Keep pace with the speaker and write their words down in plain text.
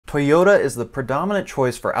Toyota is the predominant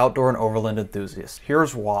choice for outdoor and overland enthusiasts.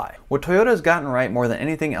 Here's why. What Toyota has gotten right more than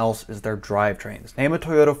anything else is their drivetrains. Name a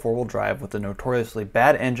Toyota four-wheel drive with a notoriously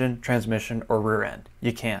bad engine, transmission, or rear end.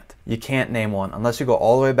 You can't. You can't name one unless you go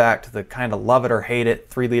all the way back to the kind of love it or hate it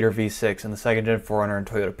 3-liter V6 in the second gen 4Runner and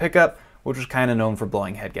Toyota pickup, which was kind of known for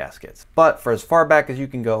blowing head gaskets. But for as far back as you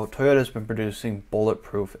can go, Toyota's been producing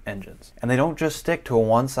bulletproof engines. And they don't just stick to a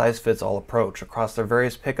one-size-fits-all approach. Across their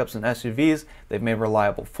various pickups and SUVs, they've made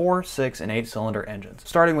reliable 4, 6, and 8-cylinder engines.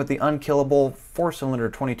 Starting with the unkillable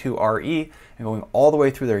 4-cylinder 22RE and going all the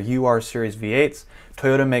way through their UR Series V8s,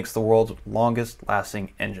 Toyota makes the world's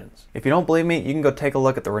longest-lasting engines. If you don't believe me, you can go take a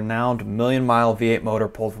look at the renowned million-mile V8 motor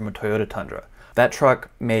pulled from a Toyota Tundra. That truck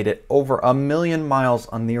made it over 1 million miles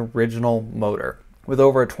on the original motor. With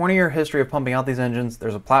over a 20-year history of pumping out these engines,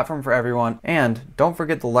 there's a platform for everyone, and don't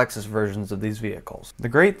forget the Lexus versions of these vehicles. The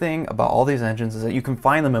great thing about all these engines is that you can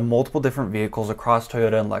find them in multiple different vehicles across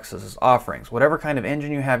Toyota and Lexus's offerings. Whatever kind of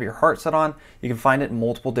engine you have your heart set on, you can find it in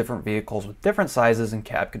multiple different vehicles with different sizes and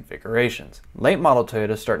cab configurations. Late model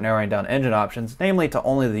Toyotas start narrowing down engine options, namely to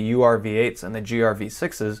only the UR V8s and the GR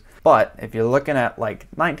V6s, but if you're looking at like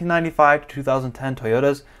 1995 to 2010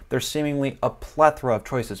 Toyotas, there's seemingly a plethora of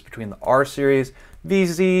choices between the R Series,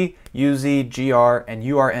 VZ, UZ, GR, and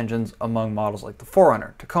UR engines among models like the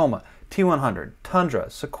 4Runner, Tacoma, T100, Tundra,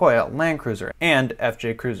 Sequoia, Land Cruiser, and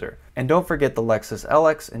FJ Cruiser. And don't forget the Lexus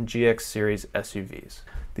LX and GX series SUVs.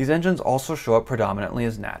 These engines also show up predominantly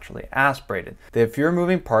as naturally aspirated. They have fewer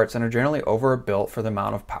moving parts and are generally overbuilt for the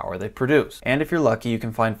amount of power they produce. And if you're lucky, you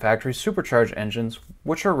can find factory supercharged engines,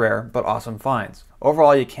 which are rare but awesome finds.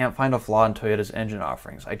 Overall, you can't find a flaw in Toyota's engine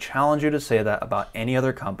offerings. I challenge you to say that about any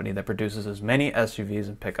other company that produces as many SUVs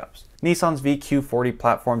and pickups. Nissan's VQ40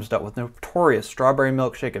 platforms dealt with notorious strawberry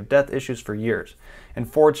milkshake of death issues for years. And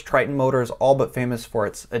Ford's Triton motor is all but famous for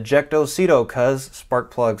its ejecto-ceto cuz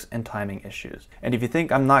spark plugs and timing issues. And if you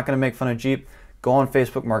think I'm not going to make fun of Jeep, go on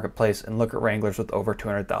Facebook Marketplace and look at Wranglers with over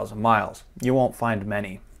 200,000 miles. You won't find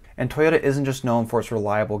many. And Toyota isn't just known for its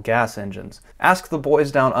reliable gas engines. Ask the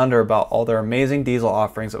boys down under about all their amazing diesel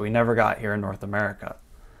offerings that we never got here in North America.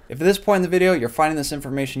 If at this point in the video you're finding this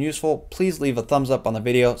information useful, please leave a thumbs up on the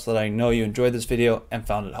video so that I know you enjoyed this video and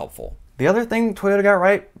found it helpful. The other thing Toyota got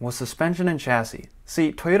right was suspension and chassis.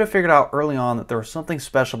 See, Toyota figured out early on that there was something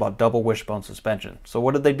special about double wishbone suspension. So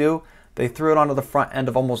what did they do? They threw it onto the front end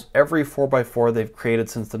of almost every 4x4 they've created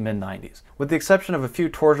since the mid-90s. With the exception of a few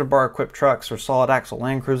torsion bar equipped trucks or solid axle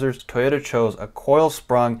Land Cruisers, Toyota chose a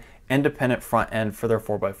coil-sprung independent front end for their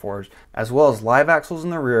 4x4s, as well as live axles in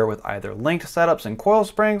the rear with either linked setups and coil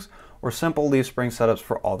springs or simple leaf spring setups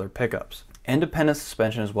for all their pickups. Independent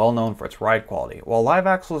suspension is well known for its ride quality, while live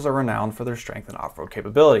axles are renowned for their strength and off-road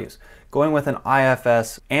capabilities. Going with an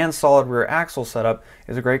IFS and solid rear axle setup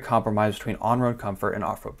is a great compromise between on-road comfort and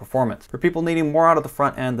off-road performance. For people needing more out of the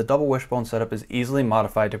front end, the double wishbone setup is easily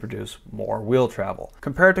modified to produce more wheel travel.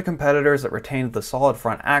 Compared to competitors that retained the solid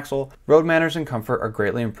front axle, road manners and comfort are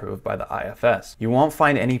greatly improved by the IFS. You won't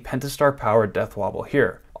find any Pentastar-powered death wobble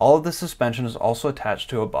here. All of the suspension is also attached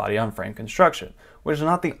to a body-on-frame construction, which is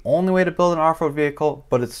not the only way to build an off-road vehicle,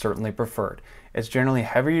 but it's certainly preferred. It's generally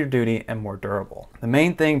heavier duty and more durable. The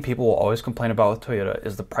main thing people will always complain about with Toyota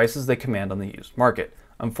is the prices they command on the used market.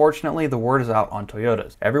 Unfortunately, the word is out on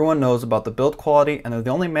Toyotas. Everyone knows about the build quality, and they're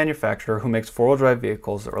the only manufacturer who makes four-wheel drive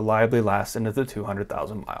vehicles that reliably last into the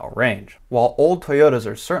 200,000 mile range. While old Toyotas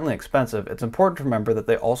are certainly expensive, it's important to remember that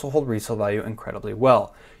they also hold resale value incredibly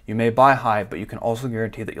well. You may buy high, but you can also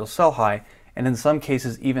guarantee that you'll sell high, and in some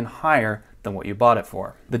cases even higher than what you bought it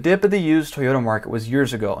for. The dip of the used Toyota market was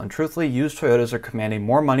years ago, and truthfully, used Toyotas are commanding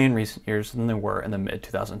more money in recent years than they were in the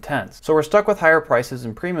mid-2010s. So we're stuck with higher prices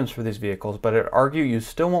and premiums for these vehicles, but I'd argue you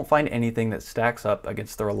still won't find anything that stacks up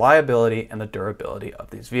against the reliability and the durability of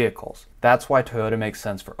these vehicles. That's why Toyota makes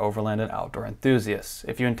sense for overland and outdoor enthusiasts.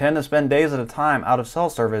 If you intend to spend days at a time out of cell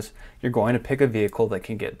service, you're going to pick a vehicle that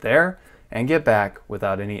can get there and get back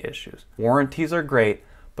without any issues. Warranties are great,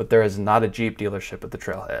 but there is not a Jeep dealership at the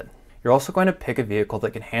trailhead. You're also going to pick a vehicle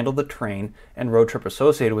that can handle the terrain and road trip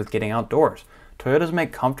associated with getting outdoors. Toyotas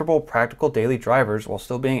make comfortable, practical daily drivers while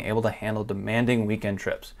still being able to handle demanding weekend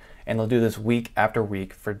trips. And they'll do this week after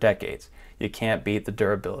week for decades. You can't beat the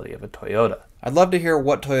durability of a Toyota. I'd love to hear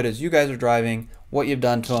what Toyotas you guys are driving, what you've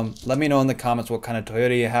done to them. Let me know in the comments what kind of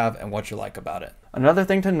Toyota you have and what you like about it. Another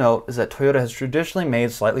thing to note is that Toyota has traditionally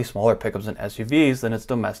made slightly smaller pickups and SUVs than its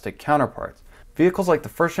domestic counterparts. Vehicles like the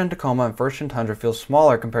first-gen Tacoma and first-gen Tundra feel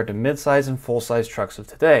smaller compared to mid-size and full-size trucks of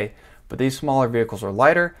today, but these smaller vehicles are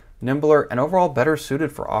lighter, nimbler, and overall better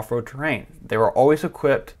suited for off-road terrain. They were always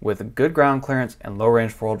equipped with good ground clearance and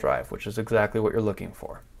low-range four-wheel drive, which is exactly what you're looking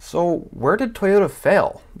for. So where did Toyota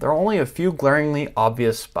fail? There are only a few glaringly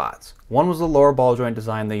obvious spots. One was the lower ball joint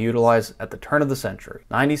design they utilized at the turn of the century.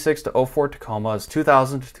 96 to 04 Tacomas,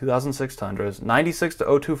 2000 to 2006 Tundras, 96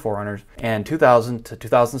 to 02 4Runners, and 2000 to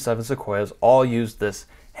 2007 Sequoias all used this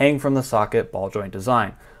hang from the socket ball joint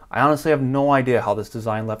design. I honestly have no idea how this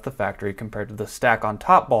design left the factory compared to the stack on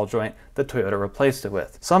top ball joint that Toyota replaced it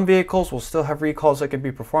with. Some vehicles will still have recalls that can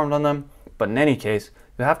be performed on them, but in any case,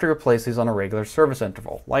 you'll have to replace these on a regular service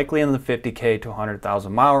interval, likely in the 50k to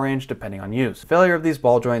 100,000 mile range depending on use. Failure of these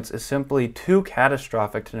ball joints is simply too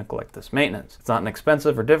catastrophic to neglect this maintenance. It's not an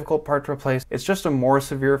expensive or difficult part to replace, it's just a more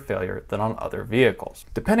severe failure than on other vehicles.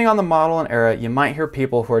 Depending on the model and era, you might hear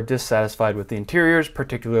people who are dissatisfied with the interiors,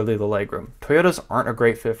 particularly the legroom. Toyotas aren't a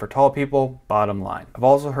great fit for tall people, bottom line. I've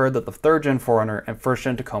also heard that the 3rd gen 4Runner and 1st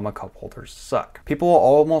gen Tacoma cup holders suck. People will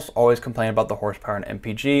almost always complain about the horsepower and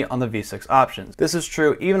MPG on the V6 options. This is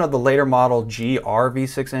true even of the later model GR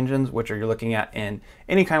V6 engines, which you're looking at in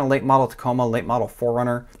any kind of late model Tacoma, late model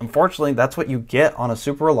 4Runner. Unfortunately, that's what you get on a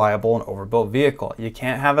super reliable and overbuilt vehicle. You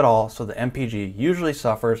can't have it all, so the MPG usually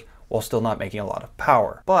suffers while still not making a lot of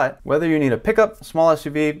power. But whether you need a pickup, small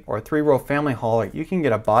SUV, or a 3-row family hauler, you can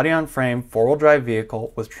get a body-on-frame 4-wheel drive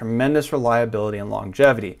vehicle with tremendous reliability and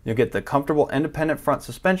longevity. You'll get the comfortable independent front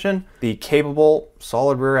suspension, the capable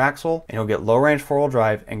solid rear axle, and you'll get low-range 4-wheel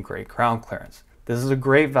drive and great ground clearance. This is a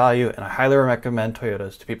great value, and I highly recommend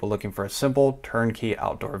Toyotas to people looking for a simple, turnkey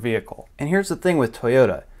outdoor vehicle. And here's the thing with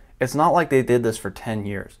Toyota. It's not like they did this for 10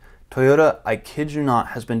 years. Toyota, I kid you not,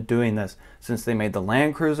 has been doing this since they made the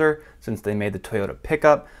Land Cruiser, since they made the Toyota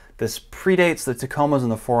pickup. This predates the Tacomas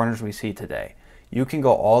and the 4Runners we see today. You can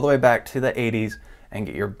go all the way back to the 80s and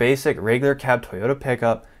get your basic regular cab Toyota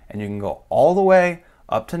pickup, and you can go all the way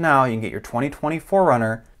up to now. You can get your 2020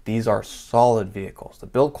 4Runner. These are solid vehicles. The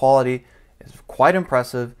build quality is quite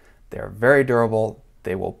impressive. They are very durable.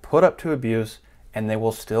 They will put up to abuse, and they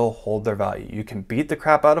will still hold their value. You can beat the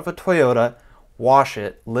crap out of a Toyota, wash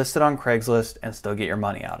it, list it on Craigslist, and still get your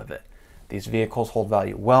money out of it. These vehicles hold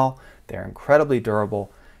value well, they're incredibly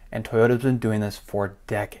durable, and Toyota's been doing this for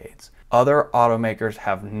decades. Other automakers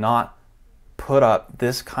have not put up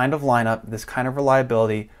this kind of lineup, this kind of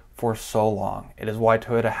reliability for so long. It is why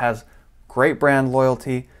Toyota has great brand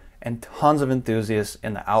loyalty and tons of enthusiasts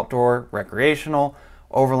in the outdoor, recreational,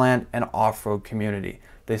 overland, and off-road community.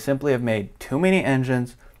 They simply have made too many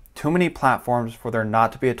engines, too many platforms for there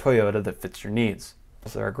not to be a Toyota that fits your needs.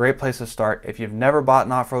 So they're a great place to start. If you've never bought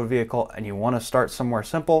an off-road vehicle and you want to start somewhere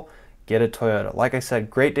simple, get a Toyota. Like I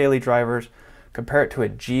said, great daily drivers. Compare it to a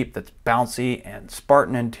Jeep that's bouncy and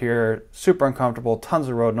Spartan interior, super uncomfortable, tons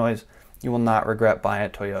of road noise. You will not regret buying a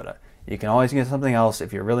Toyota. You can always get something else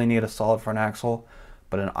if you really need a solid front axle,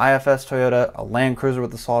 but an IFS Toyota, a Land Cruiser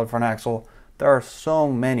with a solid front axle, there are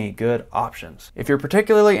so many good options. If you're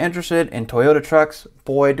particularly interested in Toyota trucks,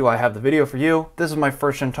 boy, do I have the video for you. This is my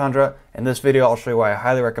 1st gen Tundra. In this video, I'll show you why I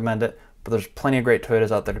highly recommend it, but there's plenty of great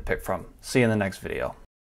Toyotas out there to pick from. See you in the next video.